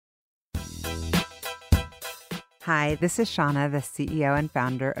Hi, this is Shauna, the CEO and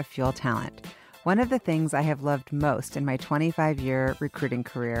founder of Fuel Talent. One of the things I have loved most in my 25-year recruiting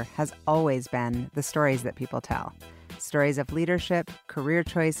career has always been the stories that people tell. Stories of leadership, career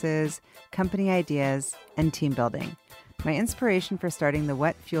choices, company ideas, and team building. My inspiration for starting the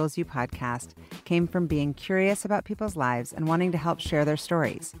What Fuels You podcast came from being curious about people's lives and wanting to help share their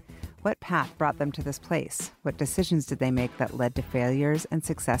stories. What path brought them to this place? What decisions did they make that led to failures and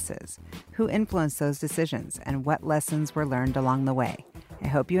successes? Who influenced those decisions, and what lessons were learned along the way? I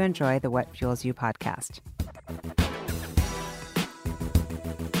hope you enjoy the What Fuels You podcast.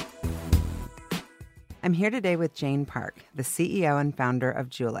 I'm here today with Jane Park, the CEO and founder of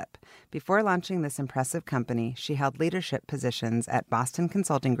Julep. Before launching this impressive company, she held leadership positions at Boston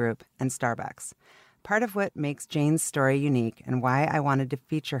Consulting Group and Starbucks. Part of what makes Jane's story unique and why I wanted to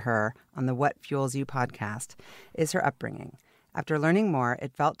feature her on the What Fuels You podcast is her upbringing. After learning more,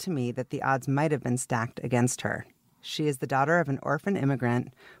 it felt to me that the odds might have been stacked against her. She is the daughter of an orphan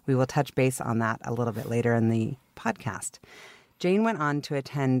immigrant. We will touch base on that a little bit later in the podcast. Jane went on to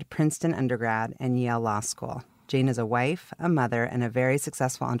attend Princeton undergrad and Yale Law School. Jane is a wife, a mother, and a very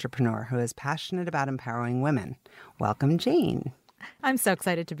successful entrepreneur who is passionate about empowering women. Welcome, Jane. I'm so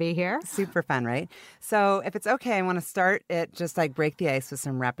excited to be here. Super fun, right? So if it's okay, I want to start it just like break the ice with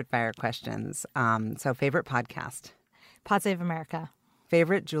some rapid fire questions. So favorite podcast? Pod Save America.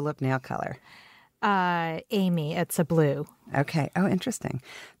 Favorite Julep nail color? Amy, it's a blue. Okay. Oh, interesting.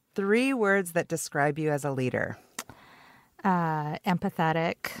 3 words that describe you as a leader?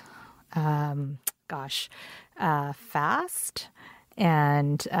 Empathetic, fast,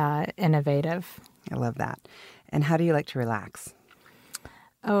 and innovative. I love that. And how do you like to relax?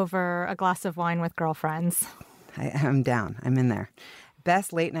 Over a glass of wine with girlfriends. I'm down. I'm in there.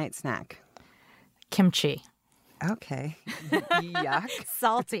 Best late night snack? Kimchi. Okay. Yuck.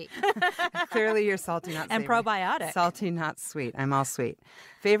 Salty. Clearly you're salty, not and savory. probiotic. Salty, not sweet. I'm all sweet.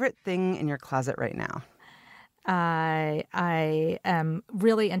 Favorite thing in your closet right now? I am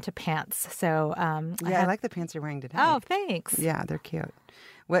really into pants. So I like the pants you're wearing today. Oh, thanks. Yeah, they're cute.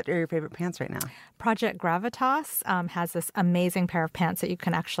 What are your favorite pants right now? Project Gravitas has this amazing pair of pants that you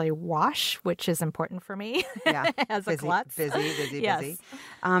can actually wash, which is important for me. Yeah, as a klutz. Busy. Yes.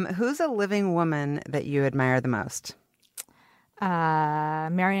 Who's a living woman that you admire the most?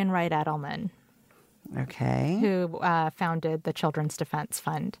 Marian Wright Edelman. Okay. Who founded the Children's Defense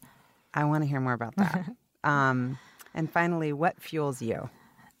Fund. I want to hear more about that. And finally, what fuels you?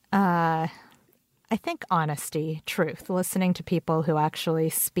 I think honesty, truth, listening to people who actually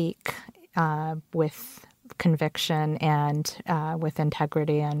speak with conviction and with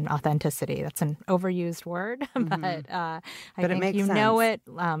integrity and authenticity. That's an overused word, but I think it makes you sense. know it.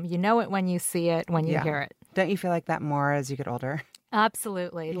 You know it when you see it, when you hear it. Don't you feel like that more as you get older?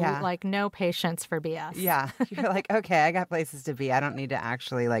 Absolutely. Yeah. Like no patience for BS. Yeah. You're like, okay, I got places to be. I don't need to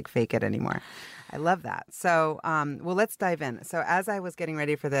actually like fake it anymore. I love that. So, well, let's dive in. So as I was getting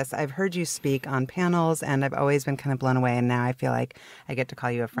ready for this, I've heard you speak on panels and I've always been kind of blown away. And now I feel like I get to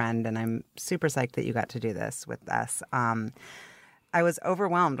call you a friend and I'm super psyched that you got to do this with us. I was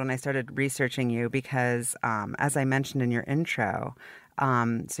overwhelmed when I started researching you because, as I mentioned in your intro,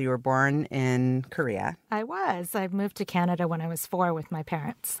 so you were born in Korea. I was. I moved to Canada when I was 4 with my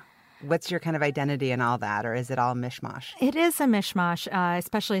parents. What's your kind of identity and all that, or is it all mishmash? It is a mishmash,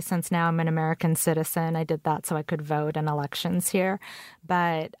 especially since now I'm an American citizen. I did that so I could vote in elections here.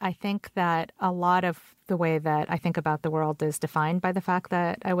 But I think that a lot of the way that I think about the world is defined by the fact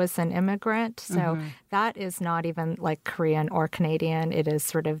that I was an immigrant. So that is not even like Korean or Canadian. It is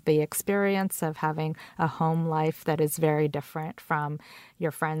sort of the experience of having a home life that is very different from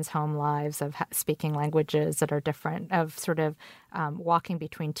your friends' home lives, of speaking languages that are different, of sort of walking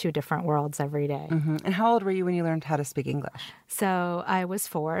between 2 different worlds every day. And how old were you when you learned how to speak English? So I was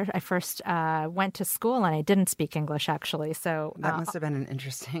 4. I first went to school and I didn't speak English, actually. So that must have been an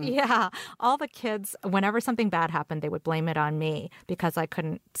interesting... Yeah. All the kids, whenever something bad happened, they would blame it on me because I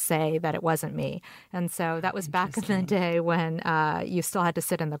couldn't say that it wasn't me. And so that was back in the day when you still had to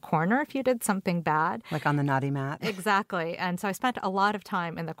sit in the corner if you did something bad. Like on the naughty mat? Exactly. And so I spent a lot of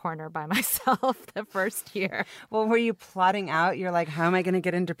time in the corner by myself the first year. Well, were you plotting out? You're like, how am I going to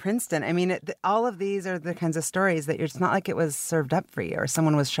get into Princeton? I mean, all of these are the kinds of stories that it's not like it was served up for you or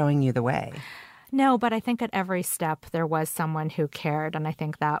someone was showing you the way. No, but I think at every step there was someone who cared, and I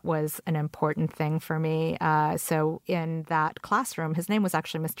think that was an important thing for me. So in that classroom, his name was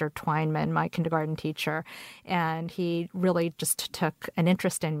actually Mr. Twineman, my kindergarten teacher, and he really just took an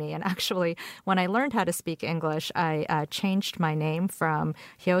interest in me. And actually, when I learned how to speak English, I changed my name from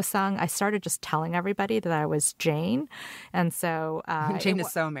Hyosung. I started just telling everybody that I was Jane, and so Jane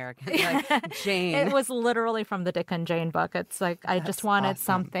is so American. Like, Jane. It was literally from the Dick and Jane book. It's like I just wanted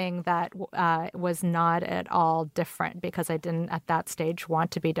something that was not at all different, because I didn't at that stage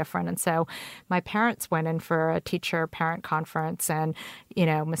want to be different. And so my parents went in for a teacher-parent conference, and,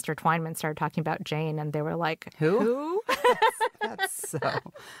 Mr. Twineman started talking about Jane, and they were like, Who? That's so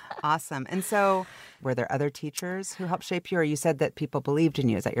awesome. And so were there other teachers who helped shape you, or you said that people believed in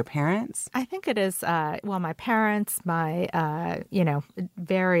you? Is that your parents? I think it is, my parents, my,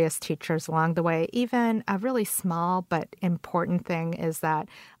 various teachers along the way. Even a really small but important thing is that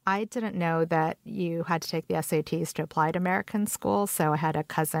I didn't know that you had to take the SATs to apply to American schools. So I had a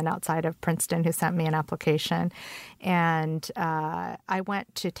cousin outside of Princeton who sent me an application. And I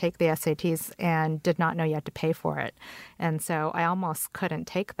went to take the SATs and did not know you had to pay for it. And so I almost couldn't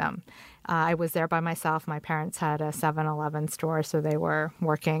take them. I was there by myself. My parents had a 7-Eleven store, so they were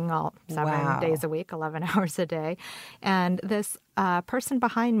working all 7 days a week, 11 hours a day. And this person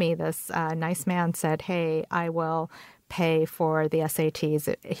behind me, this nice man, said, "Hey, I will pay for the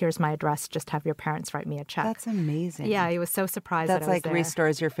SATs. Here's my address. Just have your parents write me a check." That's amazing. Yeah, he was so surprised that I was like there.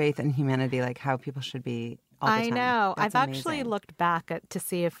 Restores your faith in humanity, like how people should be all the time. I know. That's I've amazing. actually looked back to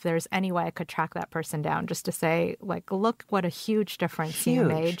see if there's any way I could track that person down, just to say, like, look what a huge difference you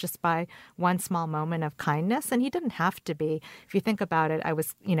made just by one small moment of kindness. And he didn't have to be. If you think about it, I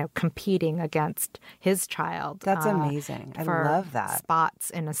was, competing against his child. That's amazing. I love that.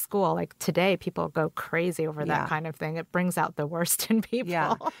 Spots in a school. Like today, people go crazy over that kind of thing. It brings out the worst in people.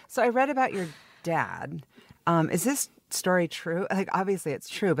 Yeah. So I read about your dad. Is this story true? Like, obviously it's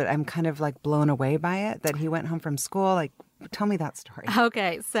true, but I'm kind of like blown away by it that he went home from school. Like, tell me that story.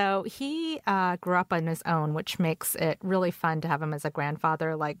 Okay, so he grew up on his own, which makes it really fun to have him as a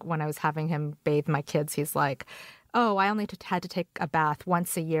grandfather. Like when I was having him bathe my kids, he's like, "Oh, I only had to take a bath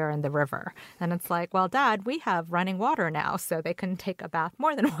once a year in the river." And it's like, well, Dad, we have running water now, so they can take a bath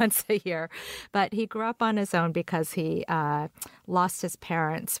more than once a year. But he grew up on his own because he lost his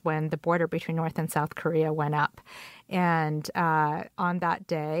parents when the border between North and South Korea went up. And on that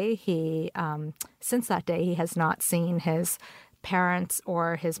day, since that day, he has not seen his parents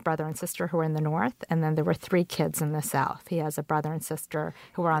or his brother and sister who were in the north. And then there were 3 kids in the south. He has a brother and sister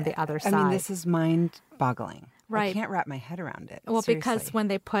who were on the other side. I mean, this is mind-boggling. Right. I can't wrap my head around it. Well, Seriously. Because when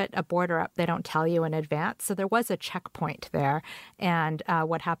they put a border up, they don't tell you in advance. So there was a checkpoint there. And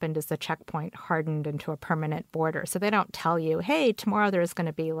what happened is the checkpoint hardened into a permanent border. So they don't tell you, hey, tomorrow there's going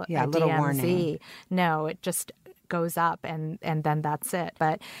to be a little DMZ. warning. No, it just goes up and then that's it.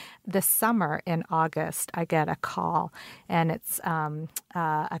 But this summer in August, I get a call, and it's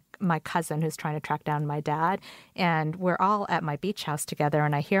my cousin who's trying to track down my dad. And we're all at my beach house together,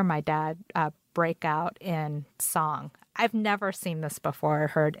 and I hear my dad break out in song. I've never seen this before or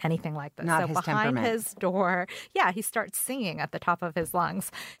heard anything like this. Not so his behind temperament. his door, he starts singing at the top of his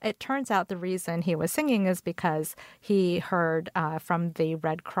lungs. It turns out the reason he was singing is because he heard from the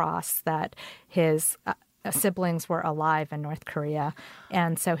Red Cross that his siblings were alive in North Korea.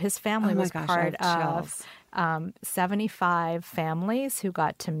 And so his family was part of 75 families who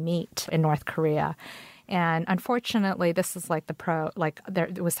got to meet in North Korea. And unfortunately, this is like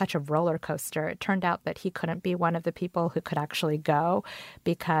it was such a roller coaster. It turned out that he couldn't be one of the people who could actually go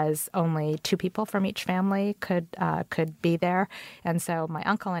because only 2 people from each family could be there. And so my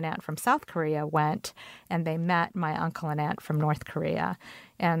uncle and aunt from South Korea went, and they met my uncle and aunt from North Korea.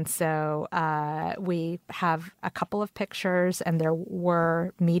 And so we have a couple of pictures, and there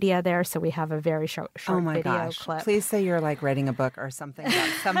were media there, so we have a very short video clip. Please say you're like writing a book or something about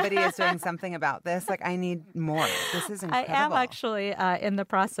somebody is doing something about this. Like, I need more. This is incredible. I am actually in the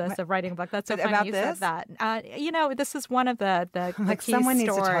process of writing a book. That's so funny about you this? said that. This is one of the like key someone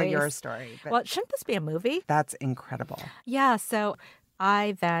stories. needs to tell your story. But well, shouldn't this be a movie? That's incredible. Yeah. So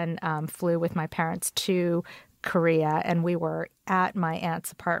I then flew with my parents to Korea, and we were at my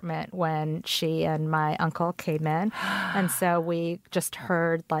aunt's apartment when she and my uncle came in. And so we just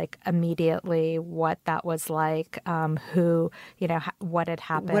heard like immediately what that was like, what had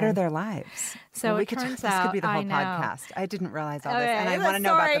happened. What are their lives? So well, it turns this out, could be the whole I know. podcast. I didn't realize all this. Okay, And I want to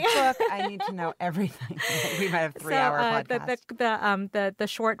know about the sorry. book. I need to know everything. We might have 3-hour podcast. The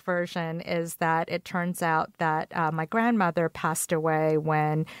short version is that it turns out that my grandmother passed away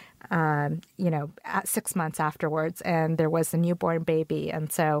when at 6 months afterwards, and there was a newborn baby.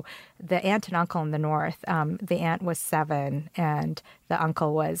 And so the aunt and uncle in the north, the aunt was 7 and the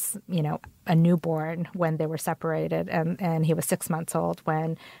uncle was, a newborn when they were separated, and he was 6 months old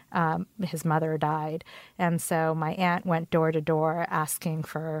when his mother died. And so my aunt went door to door asking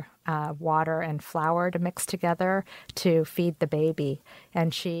for water and flour to mix together to feed the baby.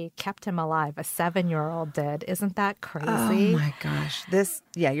 And she kept him alive. A 7-year-old did. Isn't that crazy? Oh my gosh.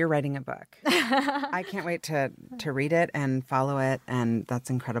 You're writing a book. I can't wait to read it and follow it. And that's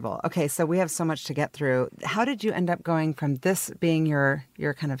incredible. Okay. So we have so much to get through. How did you end up going from this being your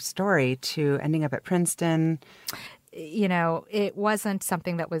kind of story to ending up at Princeton? It wasn't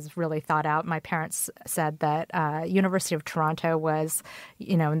something that was really thought out. My parents said that University of Toronto was,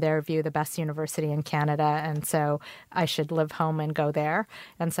 in their view, the best university in Canada. And so I should live home and go there.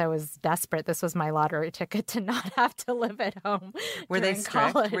 And so I was desperate. This was my lottery ticket to not have to live at home. Were they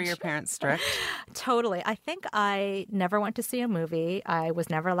strict? College. Were your parents strict? Totally. I think I never went to see a movie. I was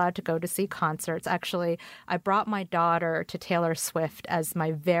never allowed to go to see concerts. Actually, I brought my daughter to Taylor Swift as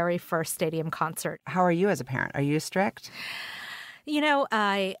my very first stadium concert. How are you as a parent? Are you strict?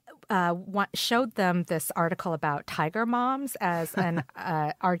 I showed them this article about tiger moms as an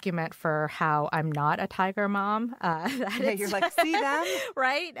argument for how I'm not a tiger mom. You're like, see them?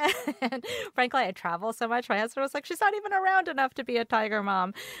 Right? And frankly, I travel so much. My husband was like, she's not even around enough to be a tiger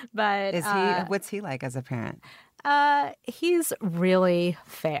mom. But what's he like as a parent? He's really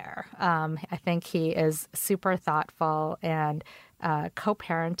fair. I think he is super thoughtful, and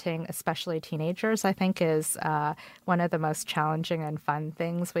co-parenting, especially teenagers, I think is one of the most challenging and fun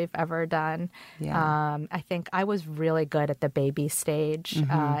things we've ever done. Yeah. I think I was really good at the baby stage,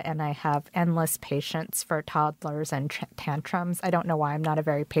 and I have endless patience for toddlers and tantrums. I don't know why. I'm not a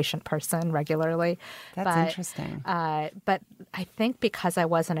very patient person regularly. That's interesting. But I think because I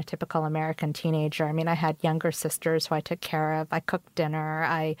wasn't a typical American teenager, I had younger sisters who I took care of. I cooked dinner.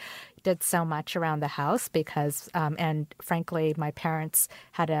 I did so much around the house because, and frankly, my parents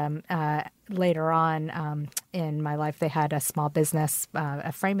had later on in my life, they had a small business,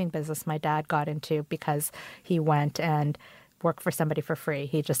 a framing business my dad got into because he went and worked for somebody for free.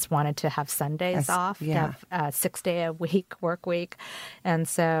 He just wanted to have Sundays off, have a 6-day-a-week work week. And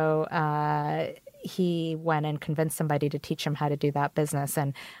so he went and convinced somebody to teach him how to do that business.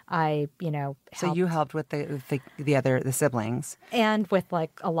 And I, helped. So you helped with the siblings. And with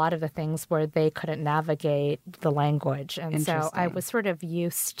like a lot of the things where they couldn't navigate the language. And so I was sort of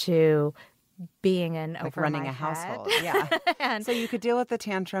used to being running a household. Yeah. And so you could deal with the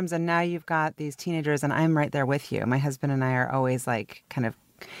tantrums, and now you've got these teenagers, and I'm right there with you. My husband and I are always like kind of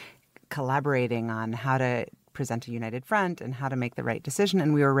collaborating on how to present a united front and how to make the right decision.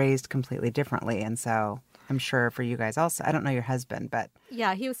 And we were raised completely differently. And so I'm sure for you guys also, I don't know your husband, but.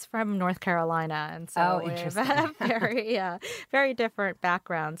 Yeah, he was from North Carolina. And so we have very different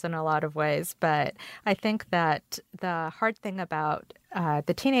backgrounds in a lot of ways. But I think that the hard thing about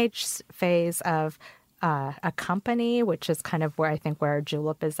the teenage phase of a company, which is kind of where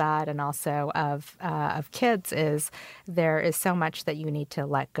Julep is at, and also of kids, is there is so much that you need to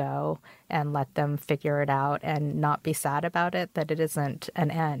let go and let them figure it out and not be sad about it, that it isn't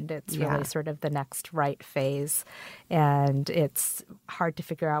an end. It's really sort of the next right phase. And it's hard to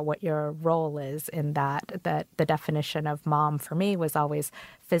figure out what your role is in that. That the definition of mom for me was always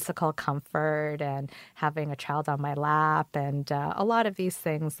physical comfort and having a child on my lap and a lot of these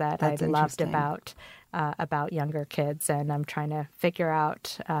things that I loved about younger kids. And I'm trying to figure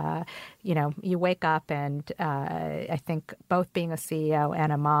out, you wake up and I think both being a CEO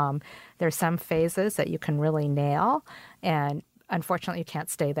and a mom, there's some phases that you can really nail, and unfortunately, you can't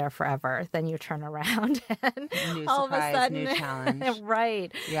stay there forever. Then you turn around and new all surprise, of a sudden, new challenge.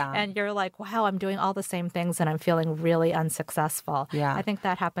 Right. Yeah. And you're like, wow, I'm doing all the same things and I'm feeling really unsuccessful. Yeah. I think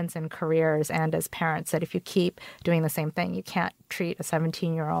that happens in careers and as parents, that if you keep doing the same thing, you can't treat a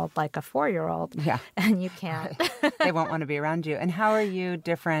 17-year-old like a 4-year-old. Yeah. And you can't. They won't want to be around you. And how are you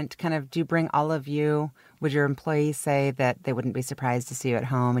different? Kind of, do you bring all of you? Would your employees say that they wouldn't be surprised to see you at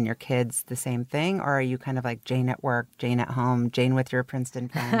home, and your kids the same thing? Or are you kind of like Jane at work, Jane at home, Jane with your Princeton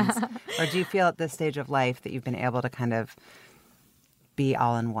friends? Or do you feel at this stage of life that you've been able to kind of be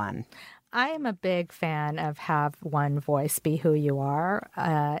all in one? I am a big fan of have one voice, be who you are.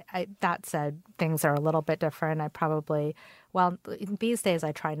 That said, things are a little bit different. These days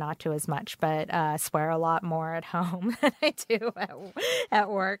I try not to as much, but swear a lot more at home than I do at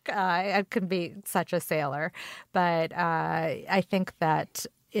work. I can be such a sailor, but I think that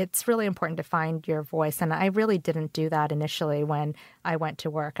it's really important to find your voice. And I really didn't do that initially when I went to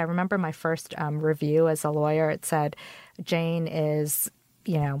work. I remember my first review as a lawyer. It said, Jane is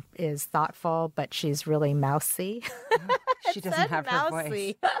is thoughtful, but she's really mousy. She doesn't have her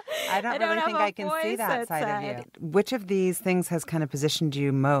voice. I don't really think I can see that side of you. Which of these things has kind of positioned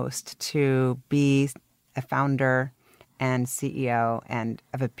you most to be a founder and CEO and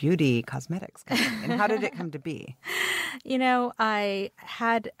of a beauty cosmetics company? And how did it come to be? When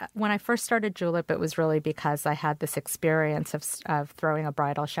I first started Julep, it was really because I had this experience of throwing a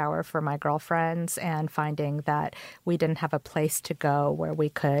bridal shower for my girlfriends and finding that we didn't have a place to go where we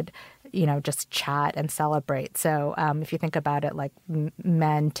could just chat and celebrate. So if you think about it, like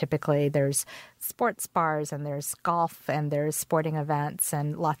men, typically there's sports bars and there's golf and there's sporting events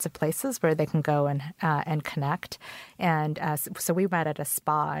and lots of places where they can go and connect. And so we met at a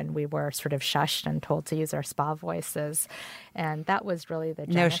spa and we were sort of shushed and told to use our spa voices. And that was really the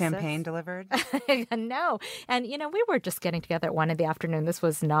genesis. No champagne delivered? No. And, we were just getting together at 1 PM. This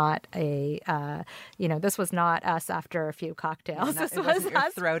was not this was not us after a few cocktails. It was your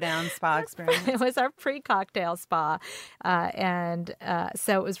throwdown spa experience? It was our pre-cocktail spa.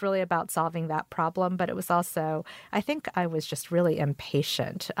 So it was really about solving that problem. But it was also, I think I was just really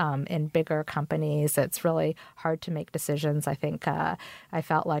impatient. In bigger companies, it's really hard to make decisions. I think I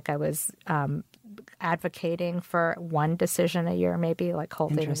felt like I was advocating for one decision a year, maybe like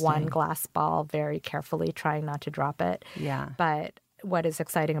holding one glass ball very carefully, trying not to drop it. Yeah. But what is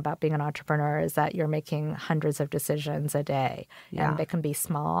exciting about being an entrepreneur is that you're making hundreds of decisions a day. Yeah. And they can be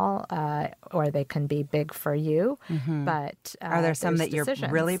small or they can be big for you. Mm-hmm. But are there some that you're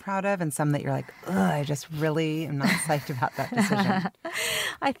really proud of and some that you're like, I just really am not psyched about that decision?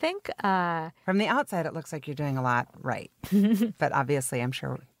 I think from the outside, it looks like you're doing a lot right. But obviously, I'm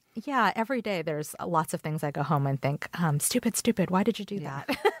sure. Yeah, every day there's lots of things I go home and think, stupid, why did you do that?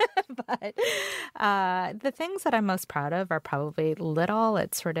 But the things that I'm most proud of are probably little.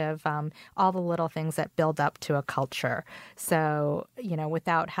 It's sort of all the little things that build up to a culture. So,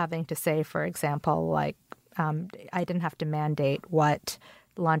 without having to say, for example, like I didn't have to mandate what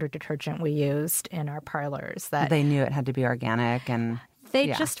laundry detergent we used in our parlors. That they knew it had to be organic and... They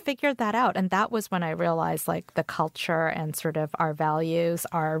just figured that out. And that was when I realized like the culture and sort of our values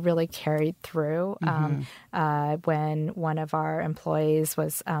are really carried through. Mm-hmm. When one of our employees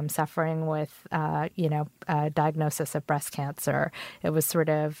was suffering with, a diagnosis of breast cancer, it was sort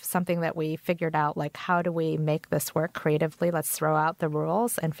of something that we figured out, like, how do we make this work creatively? Let's throw out the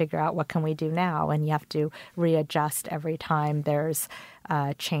rules and figure out what can we do now. And you have to readjust every time there's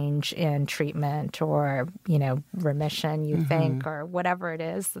change in treatment or, remission, you mm-hmm. think, or whatever it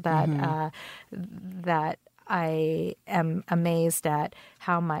is that mm-hmm. That I am amazed at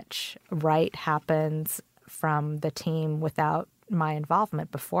how much right happens from the team without my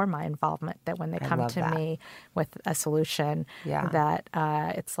involvement, before my involvement, that when they come to me with a solution, that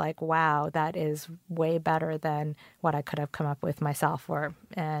it's like, wow, that is way better than what I could have come up with myself.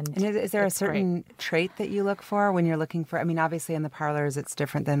 And is there a certain trait that you look for when you're looking for, obviously in the parlors it's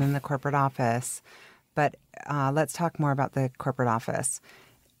different than in the corporate office, but let's talk more about the corporate office.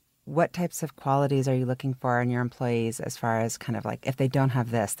 What types of qualities are you looking for in your employees as far as kind of like, if they don't have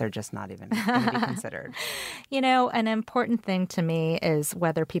this, they're just not even going to be considered? An important thing to me is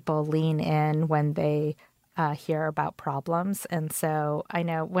whether people lean in when they hear about problems. And so I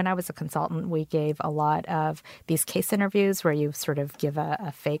know when I was a consultant, we gave a lot of these case interviews where you sort of give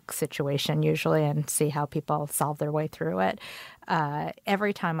a fake situation usually and see how people solve their way through it.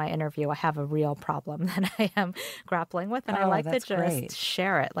 Every time I interview, I have a real problem that I am grappling with. And I like to just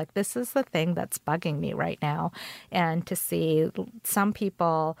share it. Like, this is the thing that's bugging me right now. And to see some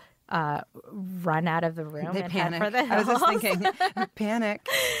people run out of the room and panic. Head for the hills. I was just thinking, panic.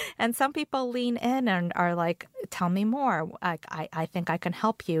 And some people lean in and are like, tell me more. I think I can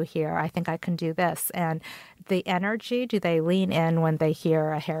help you here. I think I can do this. And the energy, do they lean in when they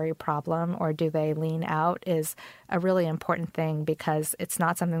hear a hairy problem, or do they lean out, is a really important thing, because it's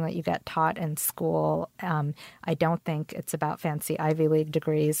not something that you get taught in school. I don't think it's about fancy Ivy League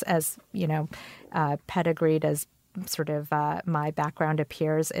degrees, as, pedigreed as sort of my background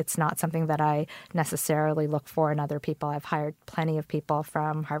appears. It's not something that I necessarily look for in other people. I've hired plenty of people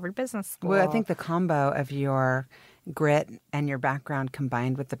from Harvard Business School. Well, I think the combo of your grit and your background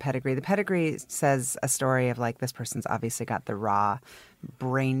combined with the pedigree says a story of like, this person's obviously got the raw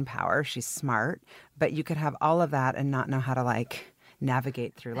brain power. She's smart, but you could have all of that and not know how to like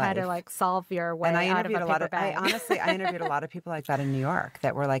navigate through How life. to like solve your way And I out of a interviewed paper bag. I interviewed a lot of people like that in New York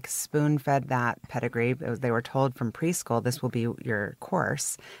that were like spoon-fed that pedigree. They were told from preschool, this will be your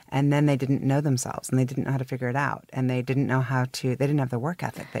course. And then they didn't know themselves and they didn't know how to figure it out. And they didn't have the work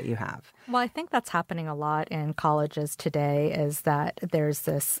ethic that you have. Well, I think that's happening a lot in colleges today, is that there's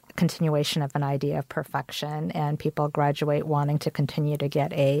this continuation of an idea of perfection, and people graduate wanting to continue to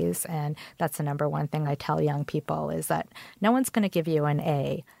get A's. And that's the number one thing I tell young people, is that no one's going to give you an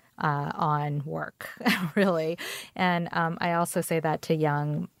A on work, really. And I also say that to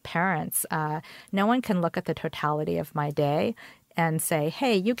young parents. No one can look at the totality of my day and say,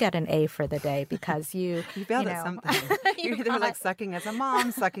 hey, you get an A for the day because you failed at something. You're either like sucking as a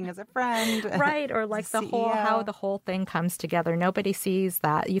mom, sucking as a friend. Right, or like how the whole thing comes together. Nobody sees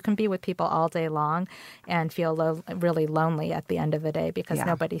that. You can be with people all day long and feel really lonely at the end of the day because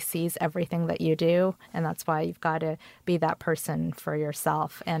nobody sees everything that you do. And that's why you've got to be that person for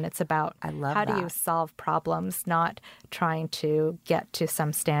yourself. And it's about how do you solve problems, not trying to get to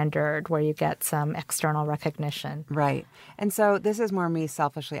some standard where you get some external recognition. Right. And so this is more me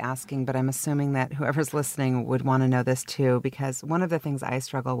selfishly asking, but I'm assuming that whoever's listening would want to know this too, because one of the things I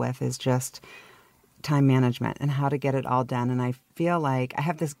struggle with is just time management and how to get it all done. And I feel like I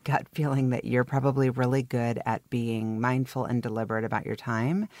have this gut feeling that you're probably really good at being mindful and deliberate about your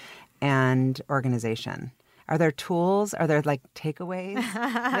time and organization. Are there tools? Are there like takeaways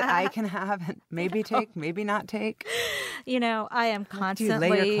that I can have and maybe take, maybe not take? You know, I am constantly...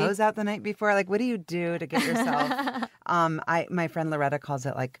 Do you lay your clothes out the night before? Like, what do you do to get yourself... my friend Loretta calls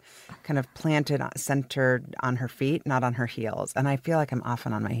it like kind of centered on her feet, not on her heels. And I feel like I'm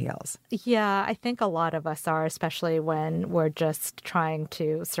often on my heels. Yeah, I think a lot of us are, especially when we're just trying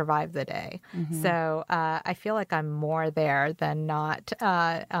to survive the day. Mm-hmm. So I feel like I'm more there than not.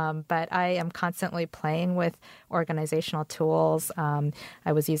 But I am constantly playing with organizational tools.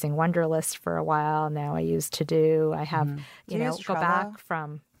 I was using Wunderlist for a while. Now I use To-Do. I have, go back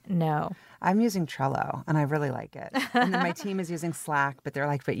from... No. I'm using Trello, and I really like it. And then my team is using Slack, but they're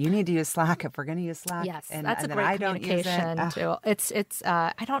like, but you need to use Slack if we're going to use Slack. Yes, and, that's and a great I communication tool. It's.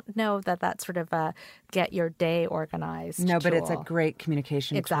 I don't know that sort of get your day organized. No, but tool. it's a great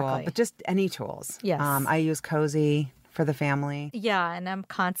communication tool. But just any tools. Yes. I use Cozy for the family. Yeah, and I'm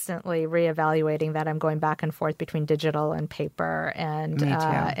constantly reevaluating that. I'm going back and forth between digital and paper, and Me too.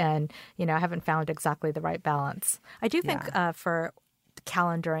 And I haven't found exactly the right balance. I do think for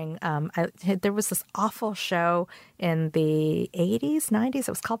calendaring, there was this awful show in the 80s, 90s. It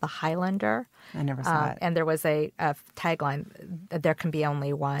was called The Highlander. I never saw it. And there was a tagline, there can be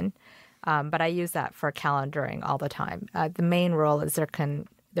only one. But I use that for calendaring all the time. The main rule is there can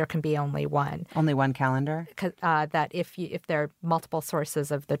be only one. Only one calendar? That if there are multiple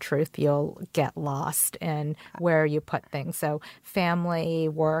sources of the truth, you'll get lost in where you put things. So family,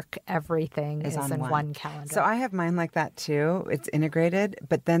 work, everything is in one calendar. So I have mine like that too. It's integrated,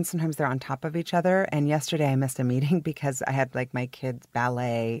 but then sometimes they're on top of each other. And yesterday I missed a meeting because I had like my kids'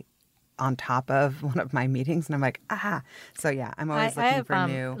 ballet on top of one of my meetings, and I'm like, So yeah, I'm always looking for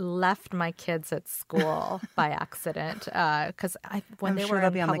new. Left my kids at school by accident because when they were they'll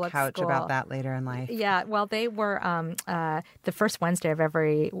in be on the public couch school, about that later in life. Yeah, well, they were the first Wednesday of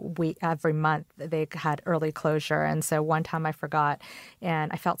every month. They had early closure, and so one time I forgot,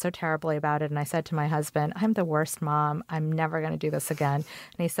 and I felt so terribly about it. And I said to my husband, "I'm the worst mom. I'm never going to do this again."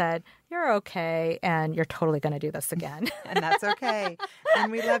 And he said, "You're okay, and you're totally going to do this again." And that's okay.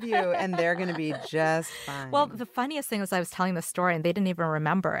 And we love you, and they're going to be just fine. Well, the funniest thing was I was telling the story, and they didn't even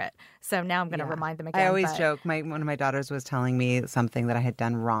remember it. So now I'm going to remind them again. I always joke. One of my daughters was telling me something that I had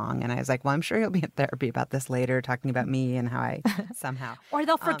done wrong, and I was like, well, I'm sure you'll be in therapy about this later, talking about me and how I somehow. Or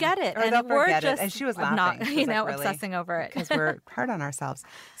they'll forget it. Or they'll forget it. And she was laughing. Not, really? Obsessing over it. Because we're hard on ourselves.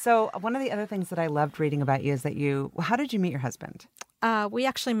 So one of the other things that I loved reading about you is that how did you meet your husband? We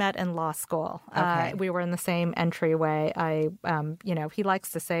actually met in law school. Okay. We were in the same entryway. He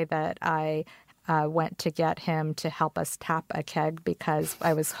likes to say that I went to get him to help us tap a keg because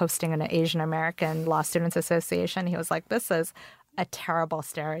I was hosting an Asian American Law Students Association. He was like, "This is a terrible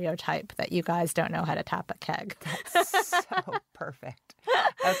stereotype that you guys don't know how to tap a keg." That's so perfect.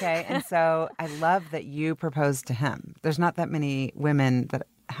 Okay, and so I love that you proposed to him. There's not that many women that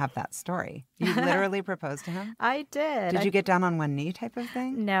have that story. You literally proposed to him? I did. Did you get down on one knee type of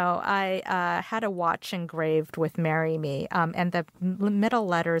thing? No, I had a watch engraved with "Marry Me," and the middle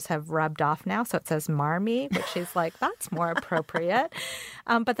letters have rubbed off now, so it says "Marmy," which is like, that's more appropriate.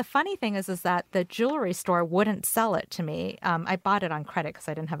 But the funny thing is that the jewelry store wouldn't sell it to me. I bought it on credit because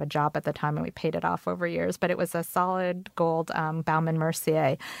I didn't have a job at the time, and we paid it off over years. But it was a solid gold Baume &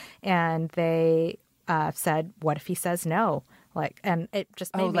 Mercier, and they said, "What if he says no?" And it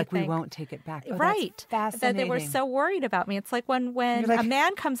just made me like think, we won't take it back. Oh, right. that's That they were fascinating. so worried about me. It's like when a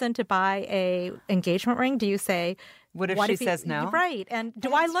man comes in to buy a engagement ring, do you say, what if she says no? Right. And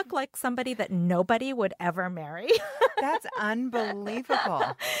do I look like somebody that nobody would ever marry? That's unbelievable.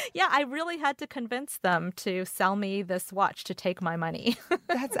 Yeah, I really had to convince them to sell me this watch to take my money.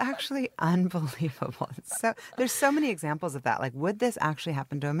 That's actually unbelievable. So there's so many examples of that. Like, would this actually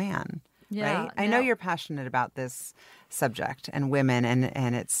happen to a man? Yeah, right? I know you're passionate about this subject and women,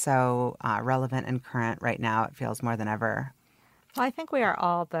 and it's so relevant and current right now. It feels more than ever. Well, I think we are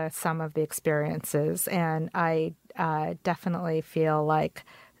all the sum of the experiences, and I definitely feel like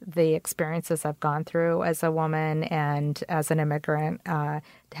the experiences I've gone through as a woman and as an immigrant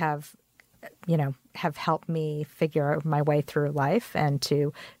have helped me figure my way through life and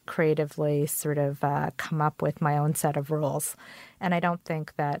to creatively sort of come up with my own set of rules. And I don't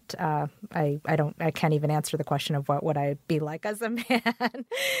think that I can't even answer the question of what would I be like as a man.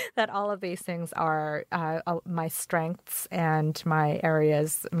 That all of these things are my strengths, and my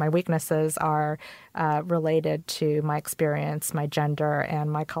areas, my weaknesses are related to my experience, my gender,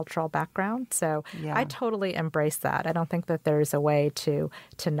 and my cultural background. So I totally embrace that. I don't think that there's a way to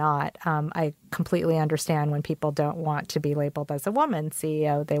not. I completely understand when people don't want to be labeled as a woman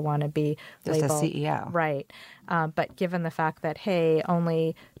CEO. They want to be just labeled a CEO. Right. But given the fact that, hey,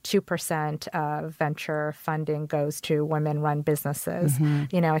 only 2% of venture funding goes to women-run businesses,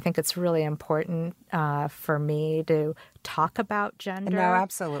 I think it's really important for me to talk about gender. No,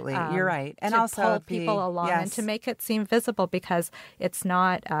 absolutely. You're right. And to also pull people along and to make it seem visible, because it's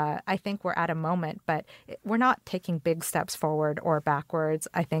not, I think we're at a moment, but we're not taking big steps forward or backwards.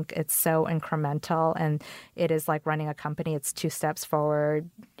 I think it's so incremental, and it is like running a company. It's 2 steps forward,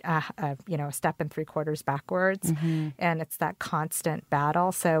 a step and 3/4 backwards. And it's that constant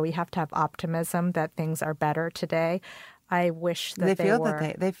battle. So we have to have optimism that things are better today. I wish that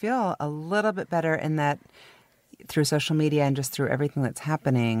they feel a little bit better in that through social media and just through everything that's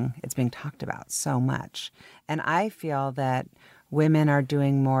happening, it's being talked about so much. And I feel that women are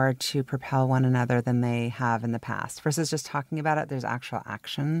doing more to propel one another than they have in the past. Versus just talking about it, there's actual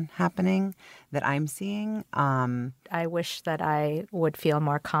action happening that I'm seeing. I wish that I would feel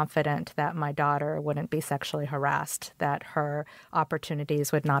more confident that my daughter wouldn't be sexually harassed, that her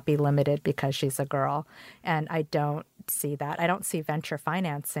opportunities would not be limited because she's a girl. And I don't see that. I don't see venture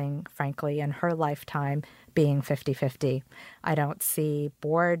financing, frankly, in her lifetime being 50-50. I don't see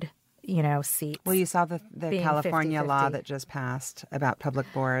board seats. Well, you saw the California 50-50. law that just passed about public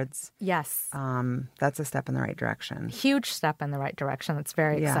boards. Yes. That's a step in the right direction. Huge step in the right direction. That's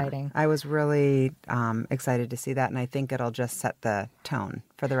very exciting. I was really excited to see that, and I think it'll just set the tone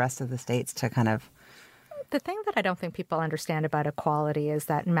for the rest of the states to kind of... The thing that I don't think people understand about equality is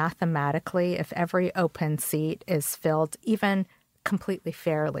that mathematically, if every open seat is filled, even completely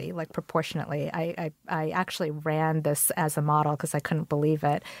fairly, like proportionately. I actually ran this as a model because I couldn't believe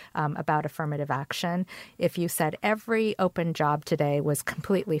it, about affirmative action. If you said every open job today was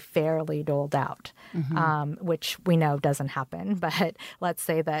completely fairly doled out, which we know doesn't happen, but let's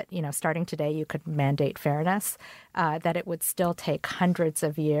say that, starting today you could mandate fairness, that it would still take hundreds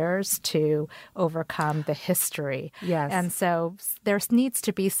of years to overcome the history. Yes. And so there needs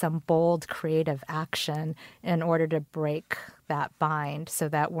to be some bold creative action in order to break that bind so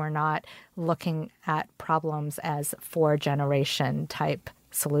that we're not looking at problems as 4-generation type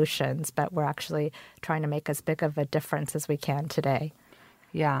solutions, but we're actually trying to make as big of a difference as we can today.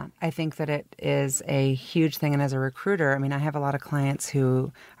 Yeah, I think that it is a huge thing. And as a recruiter, I mean, I have a lot of clients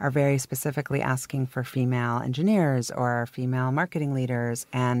who are very specifically asking for female engineers or female marketing leaders,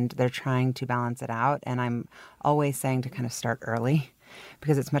 and they're trying to balance it out. And I'm always saying to kind of start early,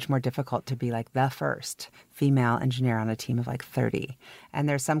 because it's much more difficult to be like the first female engineer on a team of like 30. And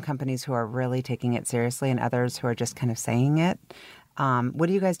there's some companies who are really taking it seriously and others who are just kind of saying it. What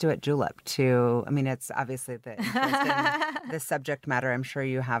do you guys do at Julep it's obviously the interest in the subject matter. I'm sure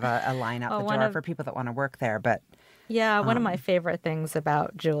you have a line out the door for people that want to work there, but... Yeah, one of my favorite things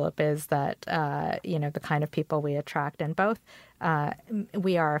about Julep is that, the kind of people we attract, and both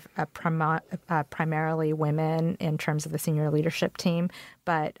we are primarily women in terms of the senior leadership team,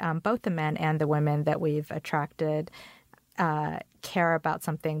 but both the men and the women that we've attracted care about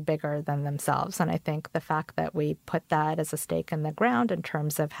something bigger than themselves. And I think the fact that we put that as a stake in the ground in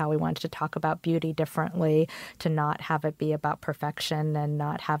terms of how we wanted to talk about beauty differently, to not have it be about perfection and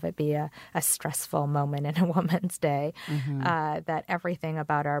not have it be a stressful moment in a woman's day, that everything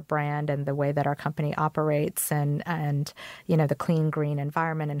about our brand and the way that our company operates and the clean, green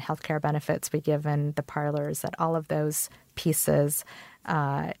environment and healthcare benefits we give in the parlors, that all of those pieces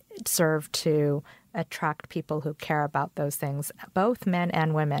serve to attract people who care about those things, both men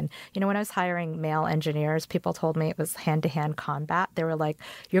and women. When I was hiring male engineers, people told me it was hand-to-hand combat. They were like,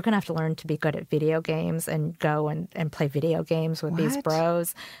 you're going to have to learn to be good at video games and go and play video games with these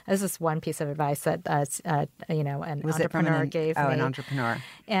bros. This is one piece of advice that, an entrepreneur gave me. Oh, an entrepreneur.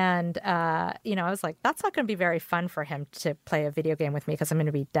 And, I was like, that's not going to be very fun for him to play a video game with me because I'm going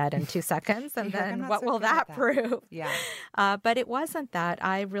to be dead in 2 seconds. And then what will that prove? Yeah. But it wasn't that.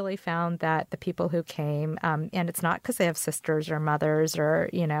 I really found that the people who came, and it's not because they have sisters or mothers or,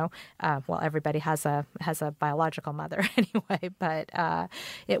 everybody has a biological mother anyway, but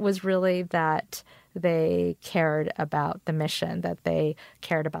it was really that they cared about the mission, that they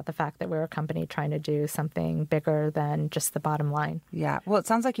cared about the fact that we're a company trying to do something bigger than just the bottom line. Yeah. Well, it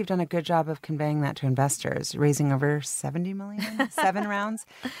sounds like you've done a good job of conveying that to investors, raising over $70 million, 7 rounds.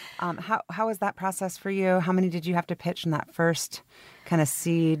 How was that process for you? How many did you have to pitch in that first kind of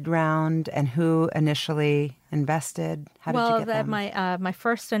seed round, and who initially invested? How did you get them? My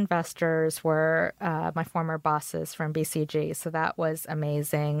first investors were my former bosses from BCG, so that was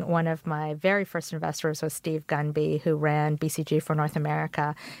amazing. One of my very first investors was Steve Gunby, who ran BCG for North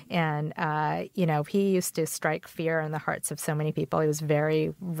America, and he used to strike fear in the hearts of so many people. He was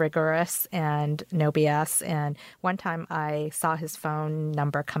very rigorous and no BS. And one time I saw his phone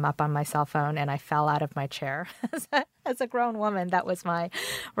number come up on my cell phone, and I fell out of my chair as a grown woman. That was my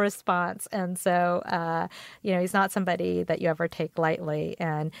response. And so, he's not somebody that you ever take lightly.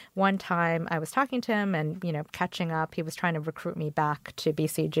 And one time I was talking to him and, catching up. He was trying to recruit me back to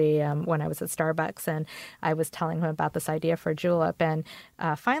BCG when I was at Starbucks. And I was telling him about this idea for Julep. And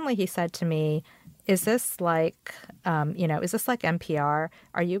finally he said to me, is this like NPR?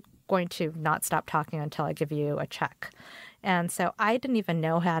 Are you going to not stop talking until I give you a check? And so I didn't even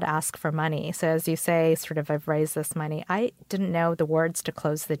know how to ask for money. So as you say, sort of, I've raised this money. I didn't know the words to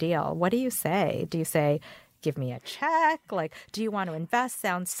close the deal. What do you say? Do you say, give me a check? Like, do you want to invest?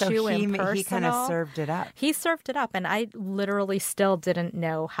 Sounds too impersonal. He kind of served it up. He served it up. And I literally still didn't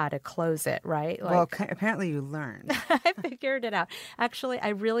know how to close it, right? Well, apparently you learned. I figured it out. Actually, I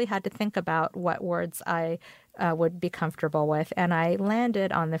really had to think about what words I would be comfortable with. And I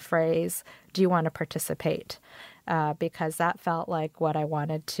landed on the phrase, do you want to participate? Because that felt like what I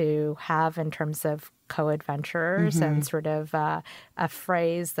wanted to have in terms of co-adventurers, and sort of a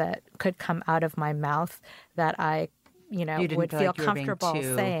phrase that could come out of my mouth that I would feel comfortable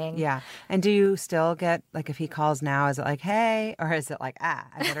saying. Yeah. And do you still get, like, if he calls now, is it like, hey, or is it like, I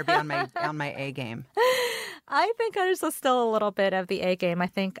better be on my A game? I think there's still a little bit of the A game. I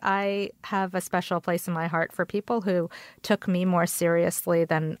think I have a special place in my heart for people who took me more seriously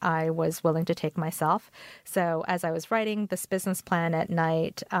than I was willing to take myself. So as I was writing this business plan at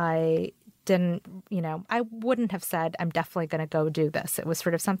night, I wouldn't have said, I'm definitely going to go do this. It was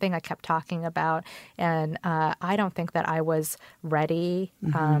sort of something I kept talking about. And I don't think that I was ready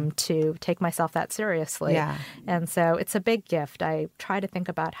to take myself that seriously. Yeah. And so it's a big gift. I try to think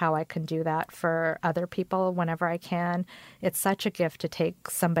about how I can do that for other people whenever I can. It's such a gift to take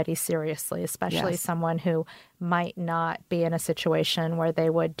somebody seriously, especially someone who might not be in a situation where they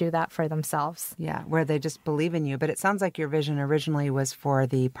would do that for themselves. Yeah, where they just believe in you. But it sounds like your vision originally was for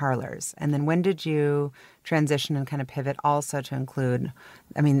the parlors. And then when did you transition and kind of pivot also to include,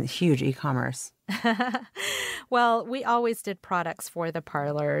 huge e-commerce? Well, we always did products for the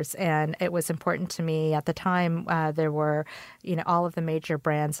parlors, and it was important to me at the time. There were, all of the major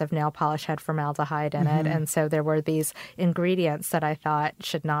brands of nail polish had formaldehyde in it, and so there were these ingredients that I thought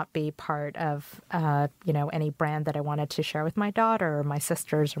should not be part of, any brand that I wanted to share with my daughter or my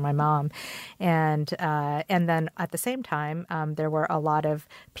sisters or my mom, and then at the same time, there were a lot of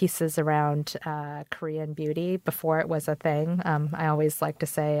pieces around Korean beauty before it was a thing. I always like to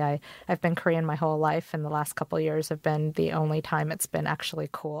say I've been Korean my whole life, and the last couple of years have been the only time it's been actually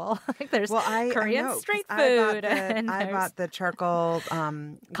cool. There's Korean street food. I bought the charcoal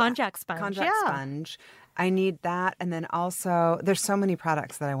konjac sponge. Sponge. I need that. And then also, there's so many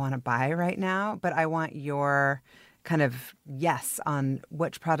products that I want to buy right now, but I want your kind of yes on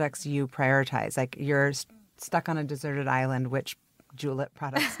which products you prioritize. Like, you're stuck on a deserted island, which Julep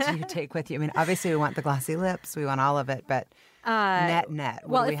products do you take with you? Obviously we want the glossy lips, we want all of it, but net.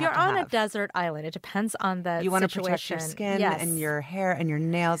 Well, if you're on a desert island, it depends on the you want situation. to protect your skin and your hair and your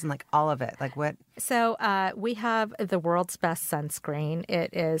nails and like all of it. Like what? So we have the world's best sunscreen.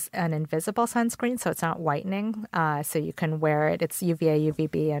 It is an invisible sunscreen, so it's not whitening. So you can wear it. It's UVA,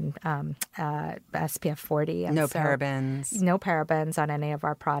 UVB, and SPF 40. And no parabens. No parabens on any of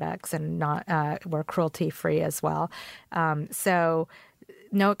our products, and we're cruelty free as well. So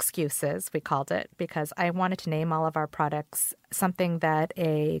No Excuses, we called it, because I wanted to name all of our products something that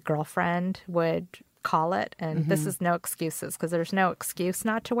a girlfriend would call it. And this is No Excuses, because there's no excuse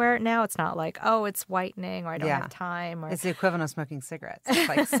not to wear it now. It's not like, oh, it's whitening, or I don't have time. Or it's the equivalent of smoking cigarettes. It's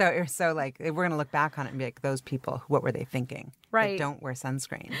like, so like, we're going to look back on it and be like, those people, what were they thinking? Right. That don't wear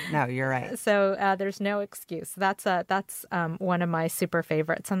sunscreen. No, you're right. So there's no excuse. That's one of my super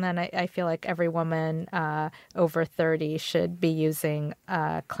favorites. And then I feel like every woman over 30 should be using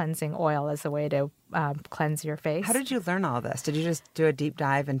cleansing oil as a way to cleanse your face. How did you learn all this? Did you just do a deep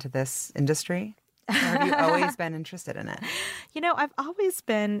dive into this industry? Or have you always been interested in it? You know, I've always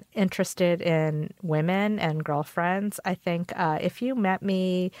been interested in women and girlfriends. I think if you met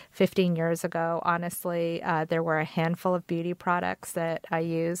me 15 years ago, honestly, there were a handful of beauty products that I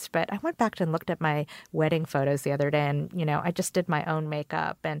used. But I went back and looked at my wedding photos the other day, and, you know, I just did my own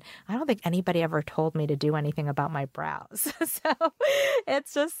makeup. And I don't think anybody ever told me to do anything about my brows. So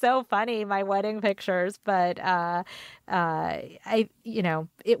it's just so funny, my wedding pictures. But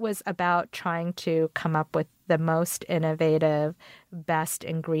it was about trying to come up with the most innovative, best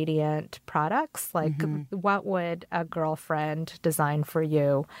ingredient products. Like, what would a girlfriend design for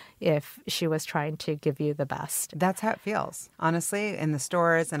you if she was trying to give you the best? That's how it feels. Honestly, in the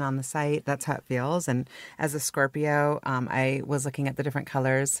stores and on the site, that's how it feels. And as a Scorpio, I was looking at the different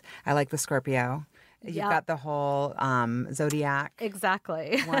colors. I like the Scorpio. You've got the whole zodiac.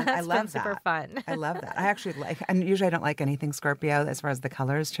 Exactly. One. I love that. Super fun. I love that. I actually like, and usually I don't like anything Scorpio as far as the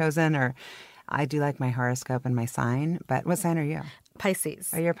colors chosen, or I do like my horoscope and my sign. But what sign are you?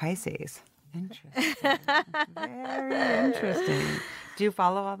 Pisces. Oh, you're Pisces. Interesting. Very interesting. Do you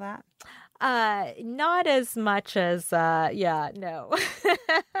follow all that? Not as much as, no.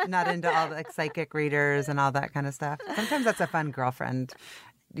 Not into all the like, psychic readers and all that kind of stuff. Sometimes that's a fun girlfriend,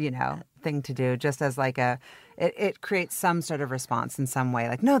 thing to do, just as like it creates some sort of response in some way.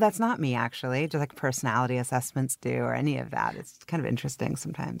 Like, no, that's not me, actually. Just like personality assessments do, or any of that. It's kind of interesting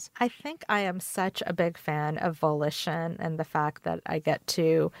sometimes. I think I am such a big fan of volition and the fact that I get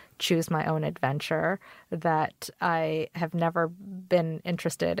to choose my own adventure, that I have never been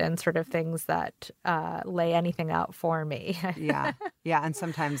interested in sort of things that lay anything out for me. Yeah. And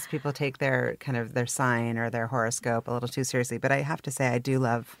sometimes people take their kind of their sign or their horoscope a little too seriously. But I have to say, I do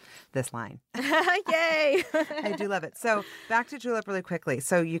love this line. Yay! I do love it. So back to julep really quickly.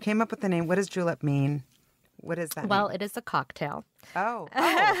 So you came up with the name. What does julep mean? What is that? Well, mean? it is a cocktail. Oh,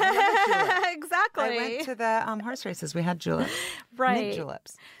 I love exactly. I went to the horse races. We had juleps. Right. Mint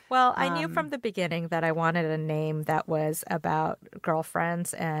juleps. Well, I knew from the beginning that I wanted a name that was about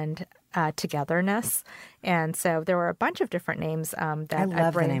girlfriends and togetherness. And so there were a bunch of different names that I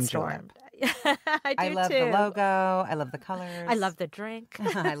love brainstormed. I love too. the logo. I love the colors. I love the drink.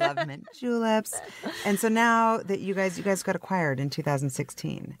 I love mint juleps. And so now that you guys got acquired in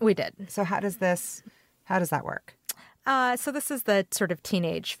 2016. We did. So how does that work? So this is the sort of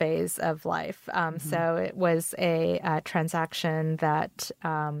teenage phase of life. So it was a transaction that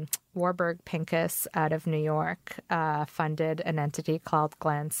Warburg Pincus out of New York funded an entity called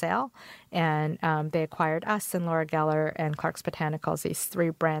Glansale, and they acquired us and Laura Geller and Clark's Botanicals, these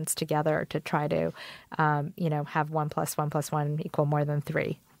three brands together to try to, have 1 + 1 + 1 equal more than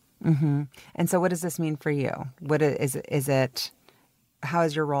 3. Mm-hmm. And so what does this mean for you? What is it? How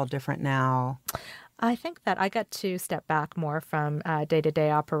is your role different now? I think that I got to step back more from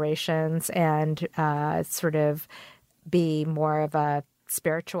day-to-day operations and sort of be more of a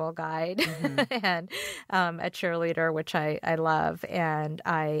spiritual guide and a cheerleader, which I love. And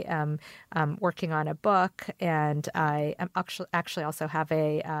I am working on a book, and I am actually also have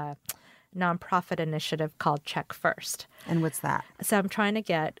a nonprofit initiative called Check First. And what's that? So I'm trying to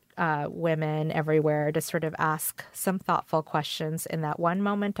get women everywhere to sort of ask some thoughtful questions in that one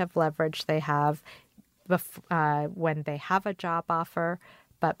moment of leverage they have when they have a job offer,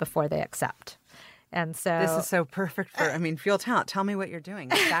 but before they accept. And so this is so perfect for, Fuel Talent. Tell me what you're doing.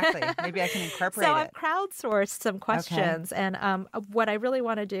 Exactly. Maybe I can incorporate so it. I've crowdsourced some questions. Okay. And what I really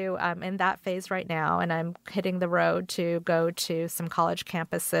want to do in that phase right now, and I'm hitting the road to go to some college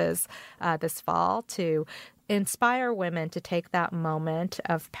campuses this fall to inspire women to take that moment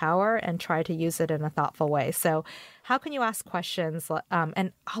of power and try to use it in a thoughtful way. So how can you ask questions?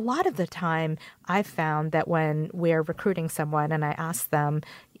 And a lot of the time I've found that when we're recruiting someone and I ask them,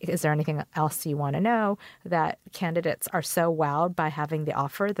 is there anything else you want to know, that candidates are so wowed by having the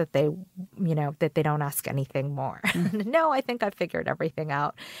offer that they don't ask anything more. No, I think I figured everything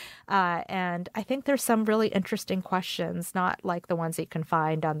out. And I think there's some really interesting questions, not like the ones that you can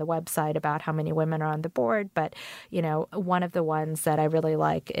find on the website about how many women are on the board, but But, one of the ones that I really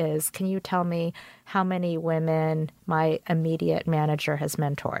like is, can you tell me how many women my immediate manager has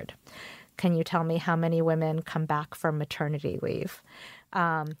mentored? Can you tell me how many women come back from maternity leave?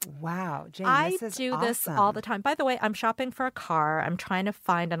 Wow, Jane, this is do awesome. This all the time. By the way, I'm shopping for a car. I'm trying to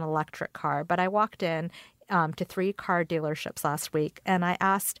find an electric car, but I walked in to 3 car dealerships last week, and I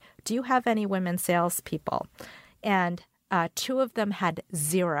asked, do you have any women salespeople? And 2 of them had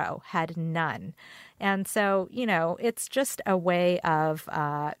 0, had none. And so, it's just a way of,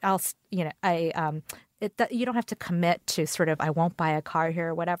 you don't have to commit to sort of, I won't buy a car here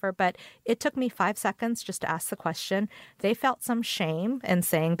or whatever, but it took me 5 seconds just to ask the question. They felt some shame in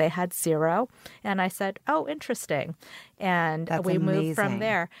saying they had 0. And I said, oh, interesting. And we moved from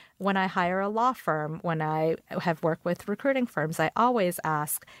there. When I hire a law firm, when I have worked with recruiting firms, I always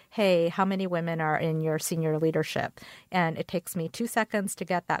ask, hey, how many women are in your senior leadership? And it takes me 2 seconds to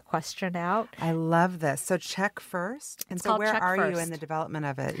get that question out. I love this. So check first. And so where are you in the development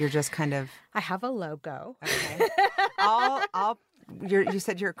of it? You're just kind of... I have a logo. Okay. You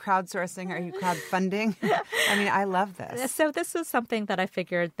said you're crowdsourcing. Are you crowdfunding? I mean, I love this. So this is something that I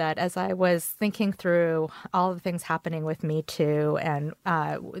figured that as I was thinking through all the things happening with Me Too and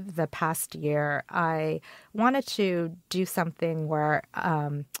the past year, I wanted to do something where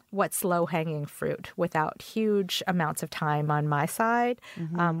what's low-hanging fruit without huge amounts of time on my side.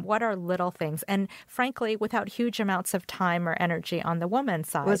 What are little things? And frankly, without huge amounts of time or energy on the woman's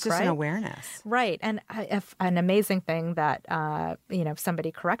side. Well, it's just an awareness. Right. And an amazing thing that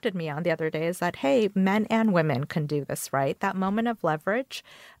somebody corrected me on the other day is that, hey, men and women can do this, right? That moment of leverage,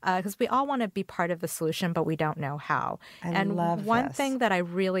 because we all want to be part of the solution, but we don't know how. I love one this. thing that I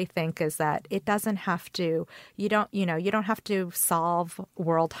really think is that it doesn't have to, you don't have to solve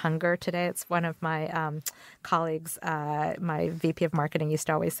world hunger today. It's one of my colleagues, my VP of marketing used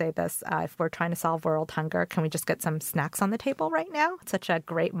to always say this, if we're trying to solve world hunger, can we just get some snacks on the table right now? It's such a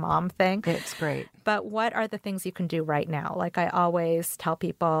great mom thing. It's great. But what are the things you can do right now? Like I always tell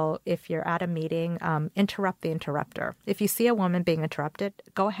people, if you're at a meeting, interrupt the interrupter. If you see a woman being interrupted,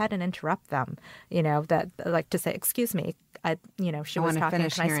 go ahead and interrupt them. That like to say, excuse me, she was talking.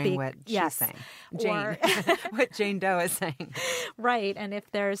 Finish can I hearing speak? what Yes. she's saying. Jane, what Jane Doe is saying. Right. And if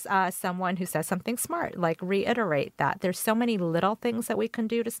there's someone who says something smart, like reiterate that. There's so many little things that we can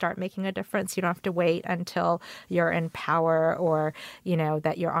do to start making a difference. You don't have to wait until you're in power or,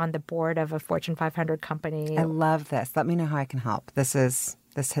 that you're on the board of a Fortune 500 company. I love this. Let me know how I can help. This hits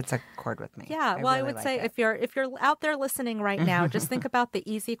a chord with me. Yeah, well, I would say if you're out there listening right now, just think about the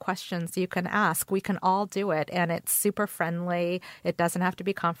easy questions you can ask. We can all do it, and it's super friendly. It doesn't have to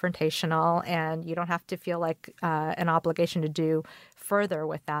be confrontational, and you don't have to feel like an obligation to do further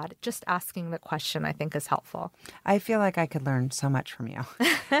with that. Just asking the question, I think, is helpful. I feel like I could learn so much from you.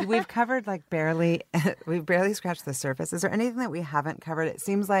 We've covered we've barely scratched the surface. Is there anything that we haven't covered? It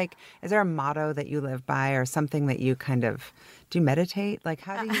seems like, is there a motto that you live by or something that you kind of, do you meditate? Like,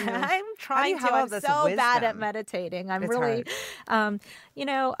 how do you? I'm trying to. I'm so bad at meditating. I'm really, the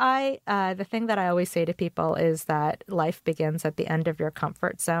thing that I always say to people is that life begins at the end of your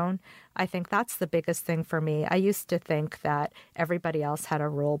comfort zone. I think that's the biggest thing for me. I used to think that everybody else had a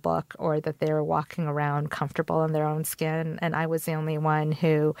rule book or that they were walking around comfortable in their own skin, and I was the only one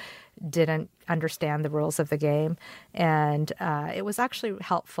who didn't understand the rules of the game. And it was actually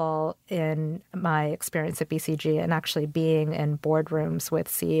helpful in my experience at BCG and actually being in boardrooms with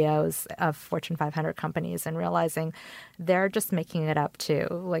CEOs of Fortune 500 companies and realizing they're just making it up too.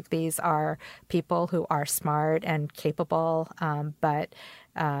 Like, these are people who are smart and capable, but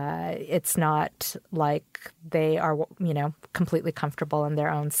it's not like they are, completely comfortable in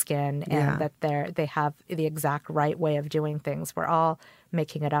their own skin and that they have the exact right way of doing things. We're all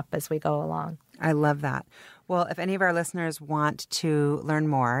making it up as we go along. I love that. Well, if any of our listeners want to learn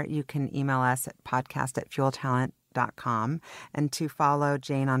more, you can email us at podcast@fueltalent.com, and to follow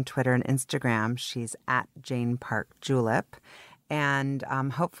Jane on Twitter and Instagram, she's at Jane Park Julep. And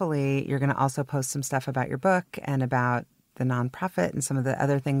hopefully you're going to also post some stuff about your book and about the nonprofit and some of the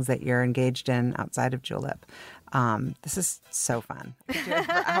other things that you're engaged in outside of Julep. This is so fun. I could do it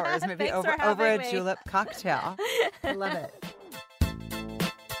for hours, maybe over a Julep cocktail. I love it.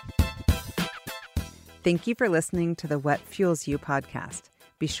 Thank you for listening to the What Fuels You podcast.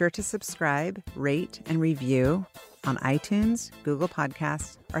 Be sure to subscribe, rate, and review on iTunes, Google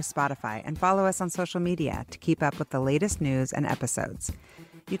Podcasts, or Spotify, and follow us on social media to keep up with the latest news and episodes.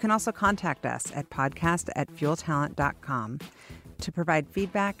 You can also contact us at podcast@fueltalent.com to provide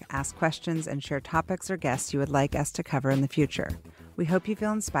feedback, ask questions, and share topics or guests you would like us to cover in the future. We hope you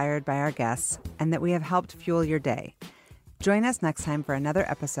feel inspired by our guests and that we have helped fuel your day. Join us next time for another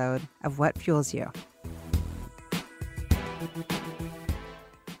episode of What Fuels You.